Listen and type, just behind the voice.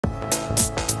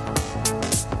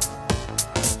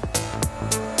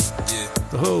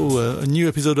A new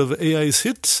episode of AI's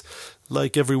Hit.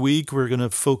 Like every week, we're going to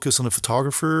focus on a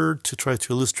photographer to try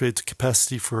to illustrate the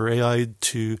capacity for AI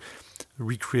to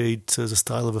recreate the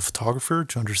style of a photographer,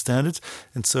 to understand it.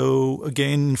 And so,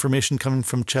 again, information coming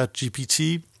from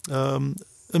ChatGPT,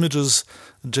 images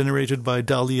generated by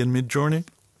Dall-E and Midjourney.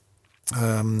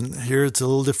 Here it's a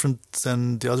little different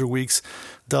than the other weeks.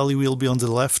 Dall-E will be on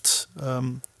the left,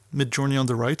 Midjourney on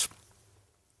the right,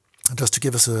 just to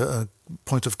give us a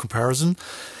point of comparison.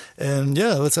 And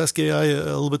yeah, let's ask AI a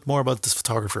little bit more about this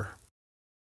photographer.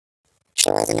 She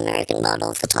was an American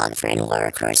model, photographer, and war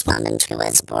correspondent who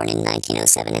was born in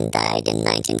 1907 and died in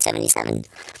 1977.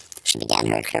 She began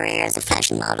her career as a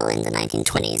fashion model in the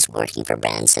 1920s, working for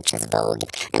brands such as Vogue,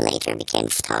 and later became a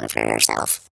photographer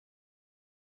herself.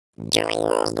 During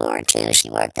World War II, she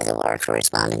worked as a war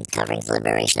correspondent covering the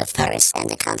liberation of Paris and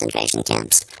the concentration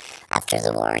camps. After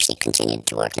the war, she continued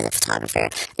to work as a photographer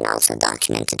and also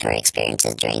documented her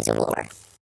experiences during the war.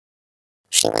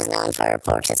 She was known for her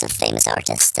portraits of famous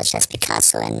artists such as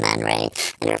Picasso and Man Ray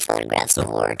and her photographs of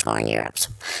war-torn Europe.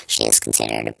 She is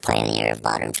considered a pioneer of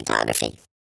modern photography.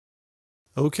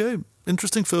 Okay,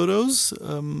 interesting photos.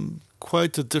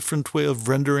 Quite a different way of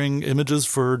rendering images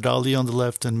for Dall-E on the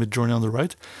left and Midjourney on the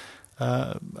right.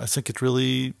 I think it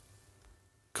really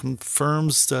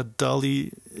confirms that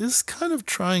Dall-E is kind of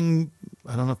trying,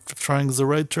 I don't know if trying is the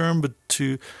right term, but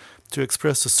to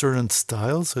express a certain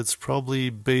style. So it's probably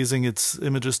basing its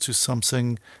images to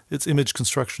something, its image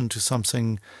construction to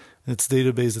something in its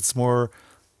database that's more,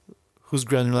 whose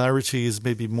granularity is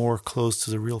maybe more close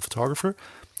to the real photographer.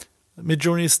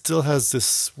 Midjourney still has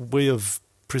this way of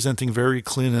presenting very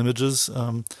clean images,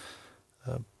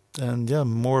 and yeah,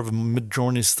 more of a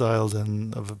Midjourney style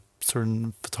than of a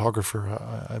certain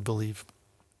photographer, I believe.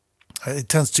 It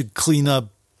tends to clean up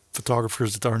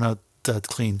photographers that are not that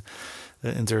clean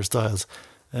in their styles.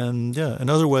 And yeah, and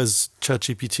otherwise,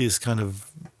 ChatGPT is kind of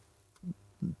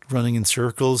running in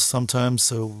circles sometimes,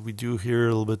 so we do hear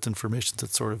a little bit information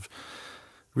that's sort of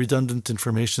redundant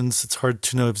information. It's hard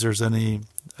to know if there's any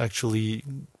actually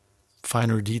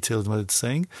finer detail in what it's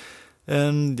saying.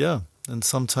 And yeah, and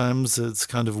sometimes it's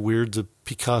kind of weird. The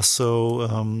Picasso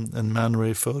and Man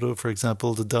Ray photo, for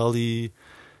example, the Dall-E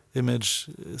image,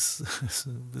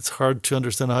 it's hard to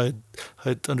understand how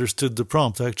it understood the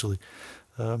prompt, actually.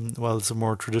 While it's a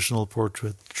more traditional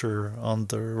portraiture on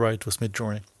the right was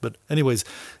Midjourney. But anyways,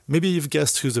 maybe you've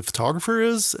guessed who the photographer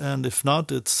is, and if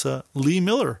not, it's Lee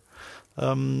Miller.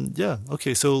 Yeah,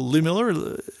 okay, so Lee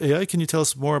Miller, AI, can you tell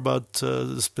us more about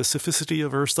the specificity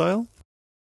of her style?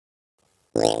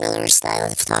 Lee Miller's style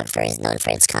as a photographer is known for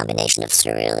its combination of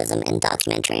surrealism and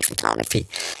documentary photography.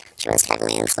 She was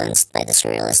heavily influenced by the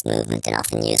surrealist movement and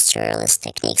often used surrealist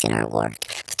techniques in her work,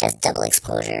 such as double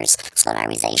exposures,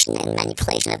 solarization, and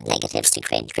manipulation of negatives to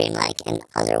create dreamlike and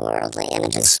otherworldly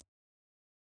images.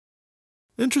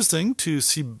 Interesting to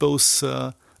see both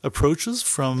approaches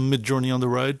from Midjourney on the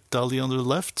right, Dall-E on the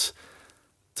left.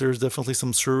 There's definitely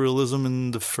some surrealism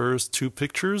in the first two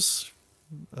pictures.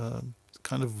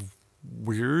 Kind of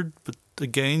weird, but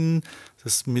again,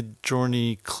 this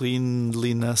Midjourney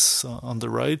cleanliness on the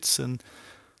right, and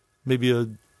maybe a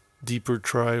deeper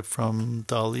try from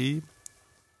Dall-E.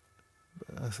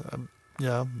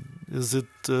 Yeah, is it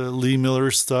Lee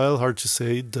Miller's style? Hard to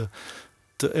say. The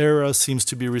era seems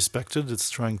to be respected.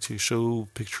 It's trying to show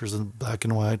pictures in black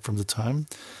and white from the time,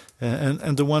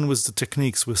 and the one with the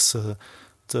techniques with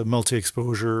the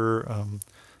multi-exposure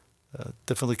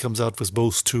definitely comes out with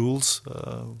both tools.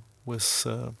 With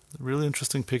really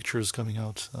interesting pictures coming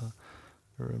out.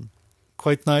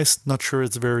 Quite nice. Not sure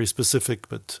it's very specific,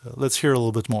 but let's hear a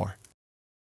little bit more.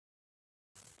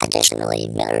 Additionally,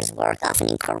 Miller's work often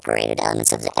incorporated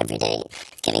elements of the everyday,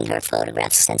 giving her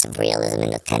photographs a sense of realism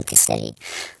and authenticity.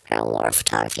 Her war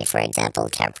photography, for example,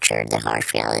 captured the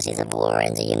harsh realities of war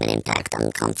and the human impact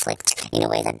on conflict in a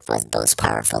way that was both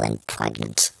powerful and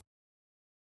poignant.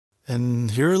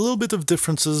 And here are a little bit of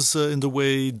differences in the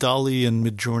way Dall-E and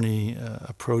Midjourney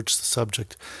approach the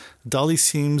subject. Dall-E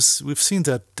seems, we've seen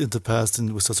that in the past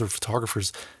and with other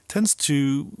photographers, tends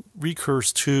to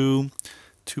recurse to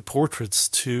portraits,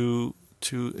 to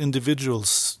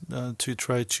individuals, to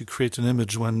try to create an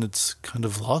image when it's kind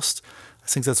of lost. I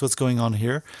think that's what's going on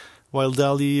here. While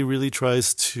Dall-E really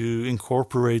tries to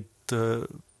incorporate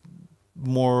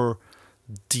more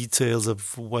details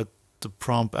of what the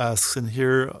prompt asks. And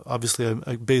here, obviously,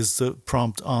 I based the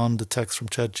prompt on the text from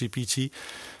ChatGPT.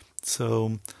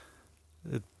 So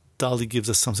Dall-E gives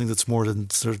us something that's more than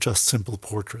sort of just simple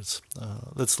portraits.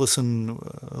 Let's listen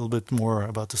a little bit more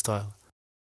about the style.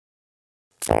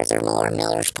 Furthermore,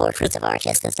 Miller's portraits of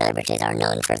artists and celebrities are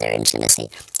known for their intimacy,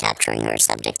 capturing her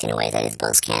subject in a way that is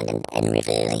both candid and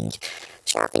revealing.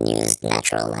 She often used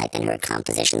natural light, and her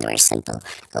compositions were simple,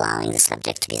 allowing the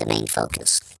subject to be the main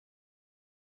focus.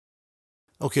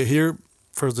 Okay, here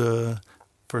for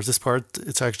this part,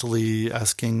 it's actually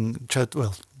asking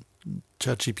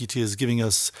ChatGPT is giving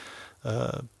us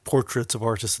portraits of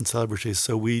artists and celebrities,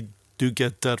 so we do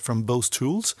get that from both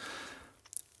tools.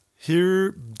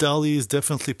 Here, Dall-E is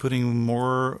definitely putting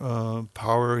more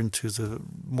power into the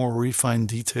more refined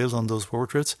details on those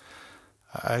portraits.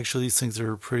 I actually think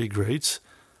they're pretty great.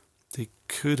 They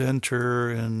could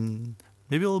enter in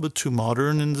maybe a little bit too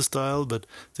modern in the style, but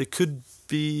they could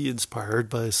be inspired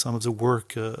by some of the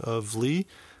work of Lee.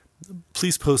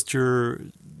 Please post your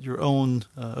own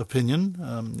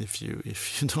opinion if you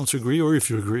don't agree, or if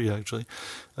you agree actually.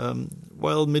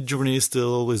 While Midjourney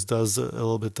still always does a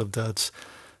little bit of that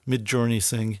Midjourney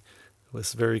thing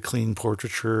with very clean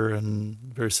portraiture and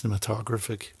very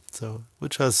cinematographic, so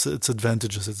which has its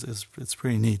advantages. It's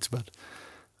pretty neat, but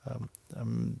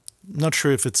I'm not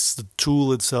sure if it's the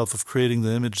tool itself of creating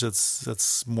the image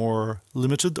that's more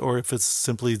limited, or if it's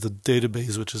simply the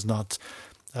database which is not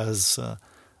as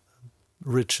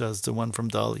rich as the one from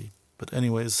Dall-E. But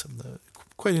anyways,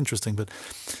 quite interesting. But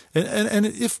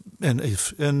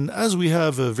and as we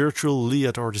have a virtual Lee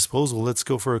at our disposal, let's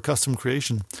go for a custom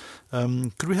creation.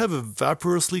 Could we have a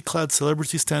vaporously clad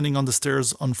celebrity standing on the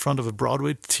stairs in front of a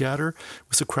Broadway theater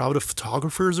with a crowd of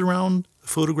photographers around,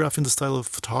 photograph in the style of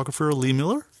photographer Lee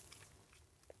Miller?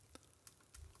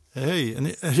 Hey,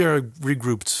 and here I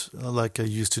regrouped like I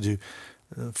used to do.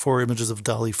 4 images of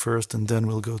Dall-E first, and then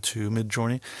we'll go to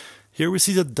Midjourney. Here we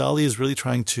see that Dall-E is really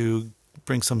trying to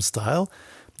bring some style.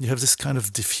 You have this kind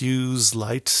of diffuse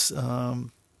light,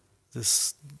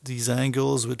 these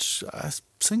angles, which I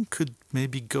think could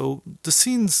maybe go. The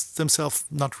scenes themselves,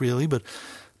 not really, but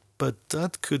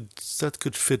that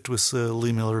could fit with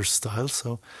Lee Miller's style.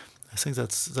 So I think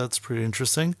that's pretty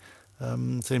interesting.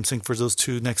 Same thing for those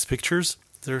 2 next pictures.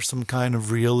 There's some kind of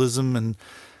realism and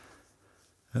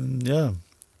yeah,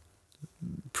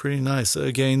 pretty nice.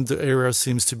 Again, the era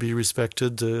seems to be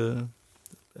respected,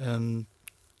 and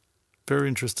very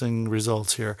interesting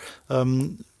results here.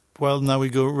 Well, now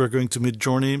we're going to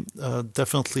Midjourney.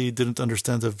 Definitely didn't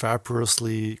understand the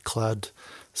vaporously clad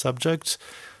subject,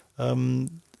 and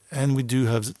we do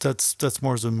have that's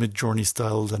more the Midjourney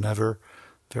style than ever.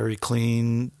 Very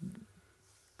clean.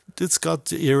 It's got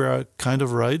the era kind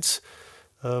of right.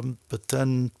 But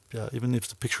then, yeah, even if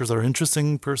the pictures are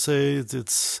interesting per se,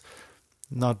 it's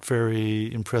not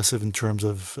very impressive in terms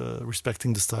of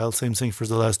respecting the style. Same thing for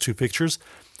the last 2 pictures.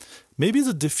 Maybe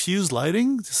the diffuse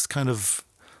lighting, this kind of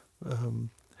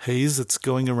haze that's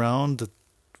going around that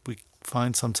we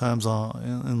find sometimes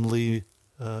in Lee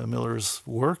Miller's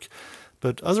work.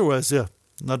 But otherwise, yeah,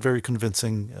 not very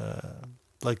convincing.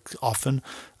 Like often,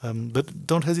 but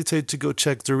don't hesitate to go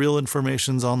check the real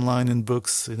informations online in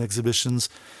books, in exhibitions,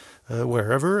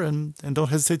 wherever, and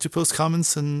don't hesitate to post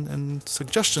comments and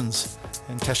suggestions.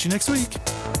 And catch you next week.